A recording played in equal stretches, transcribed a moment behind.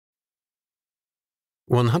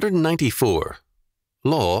194.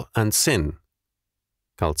 Law and Sin.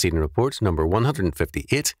 Chalcedon Report number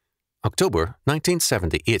 158, October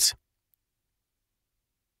 1978.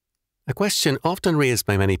 A question often raised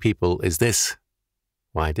by many people is this: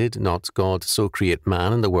 why did not God so create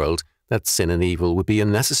man and the world that sin and evil would be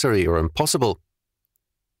unnecessary or impossible?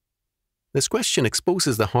 This question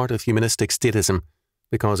exposes the heart of humanistic statism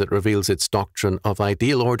because it reveals its doctrine of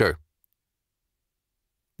ideal order.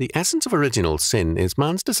 The essence of original sin is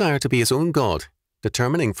man's desire to be his own God,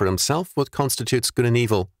 determining for himself what constitutes good and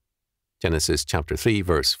evil. Genesis chapter 3,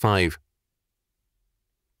 verse 5.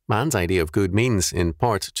 Man's idea of good means, in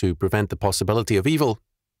part, to prevent the possibility of evil.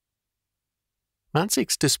 Man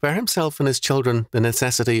seeks to spare himself and his children the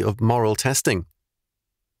necessity of moral testing.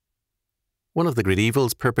 One of the great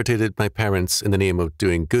evils perpetrated by parents in the name of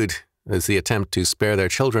doing good is the attempt to spare their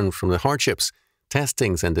children from the hardships,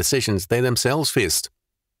 testings, and decisions they themselves faced.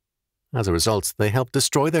 As a result, they help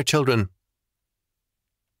destroy their children.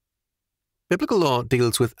 Biblical law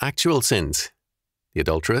deals with actual sins. The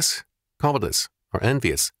adulterous, covetous, or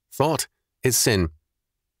envious thought is sin.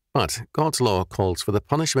 But God's law calls for the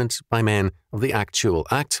punishment by men of the actual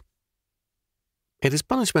act. It is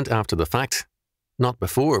punishment after the fact, not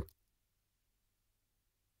before.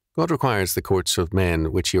 God requires the courts of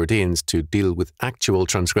men which he ordains to deal with actual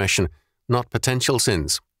transgression, not potential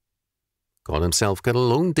sins. God himself can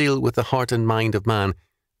alone deal with the heart and mind of man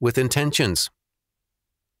with intentions.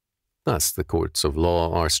 Thus, the courts of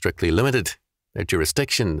law are strictly limited. Their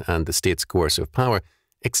jurisdiction and the state's coercive power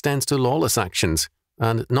extends to lawless actions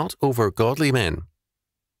and not over godly men.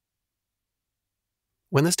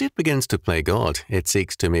 When the state begins to play God, it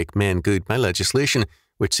seeks to make men good by legislation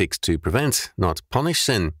which seeks to prevent, not punish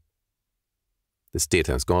sin. The state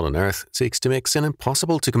as God on earth seeks to make sin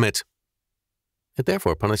impossible to commit. It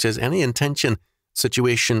therefore punishes any intention,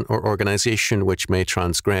 situation, or organization which may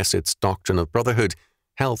transgress its doctrine of brotherhood,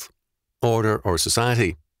 health, order, or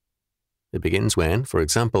society. It begins when, for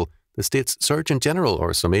example, the state's Surgeon General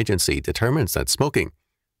or some agency determines that smoking,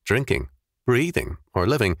 drinking, breathing, or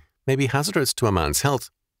living may be hazardous to a man's health,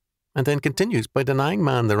 and then continues by denying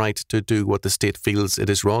man the right to do what the state feels it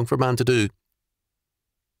is wrong for man to do.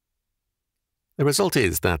 The result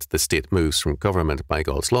is that the state moves from government by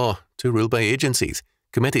God's law to rule by agencies,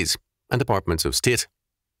 committees, and departments of state.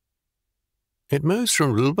 It moves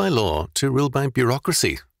from rule by law to rule by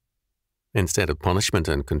bureaucracy. Instead of punishment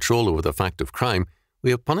and control over the fact of crime, we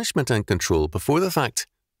have punishment and control before the fact.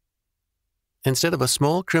 Instead of a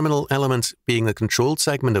small criminal element being the controlled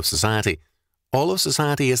segment of society, all of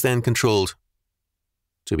society is then controlled.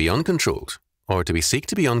 To be uncontrolled, or to seek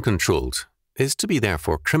to be uncontrolled, is to be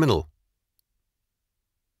therefore criminal.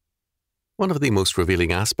 One of the most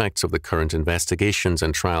revealing aspects of the current investigations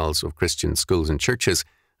and trials of Christian schools and churches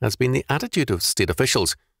has been the attitude of state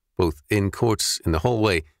officials, both in courts, in the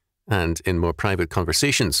hallway, and in more private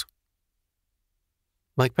conversations.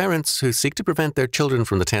 Like parents who seek to prevent their children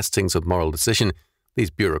from the testings of moral decision, these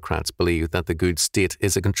bureaucrats believe that the good state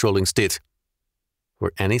is a controlling state.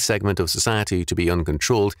 For any segment of society to be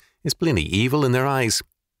uncontrolled is plainly evil in their eyes.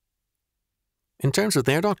 In terms of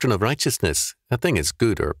their doctrine of righteousness, a thing is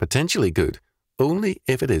good or potentially good only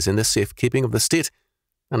if it is in the safekeeping of the state,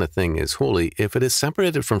 and a thing is holy if it is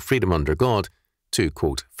separated from freedom under God to,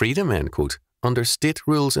 quote, freedom, end quote, under state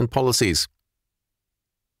rules and policies.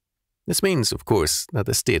 This means, of course, that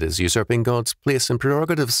the state is usurping God's place and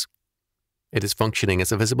prerogatives. It is functioning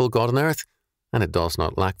as a visible God on earth, and it does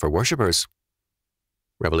not lack for worshippers.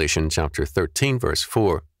 Revelation chapter 13, verse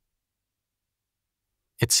 4.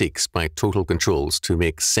 It seeks by total controls to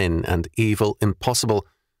make sin and evil impossible.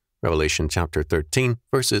 Revelation chapter 13,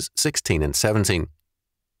 verses 16 and 17.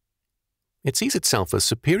 It sees itself as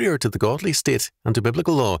superior to the godly state and to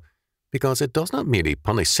biblical law because it does not merely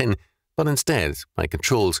punish sin, but instead, by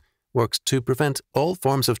controls, works to prevent all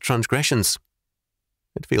forms of transgressions.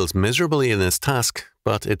 It fails miserably in this task,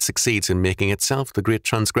 but it succeeds in making itself the great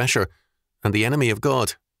transgressor and the enemy of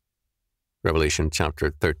God. Revelation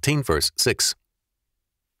chapter 13, verse 6.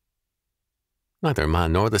 Neither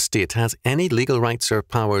man nor the state has any legal rights or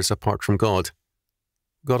powers apart from God.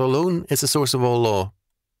 God alone is the source of all law.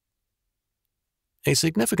 A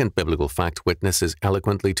significant biblical fact witnesses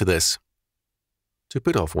eloquently to this. To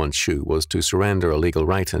put off one's shoe was to surrender a legal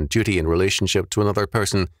right and duty in relationship to another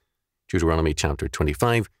person. Deuteronomy chapter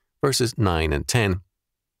 25, verses 9 and 10.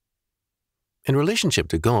 In relationship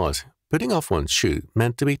to God, putting off one's shoe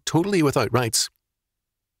meant to be totally without rights.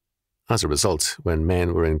 As a result, when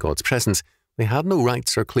men were in God's presence, they had no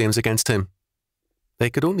rights or claims against him.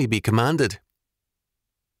 They could only be commanded.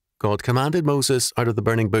 God commanded Moses out of the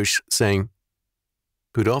burning bush, saying,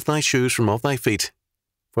 "Put off thy shoes from off thy feet,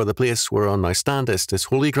 for the place whereon thou standest is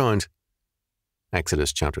holy ground.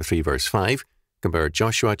 Exodus chapter 3 verse 5, compare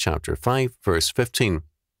Joshua chapter 5 verse 15.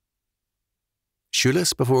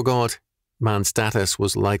 Shoeless before God, man's status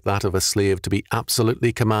was like that of a slave to be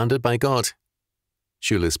absolutely commanded by God.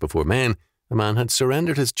 Shoeless before men, a man had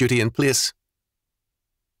surrendered his duty in place.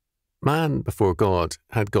 Man before God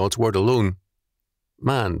had God's word alone.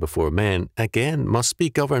 Man before men, again, must be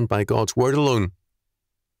governed by God's word alone.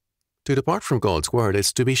 To depart from God's word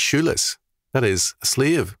is to be shoeless, that is, a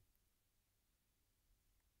slave.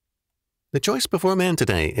 The choice before men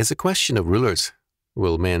today is a question of rulers.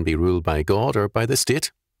 Will men be ruled by God or by the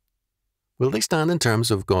state? Will they stand in terms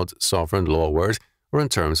of God's sovereign law word or in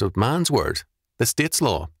terms of man's word, the state's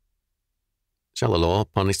law? Shall the law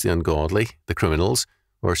punish the ungodly, the criminals,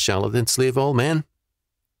 or shall it enslave all men?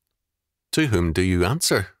 To whom do you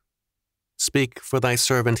answer? Speak, for thy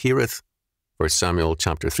servant heareth. 1 Samuel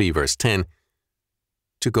chapter 3 verse 10.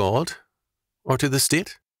 To God or to the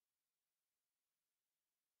state?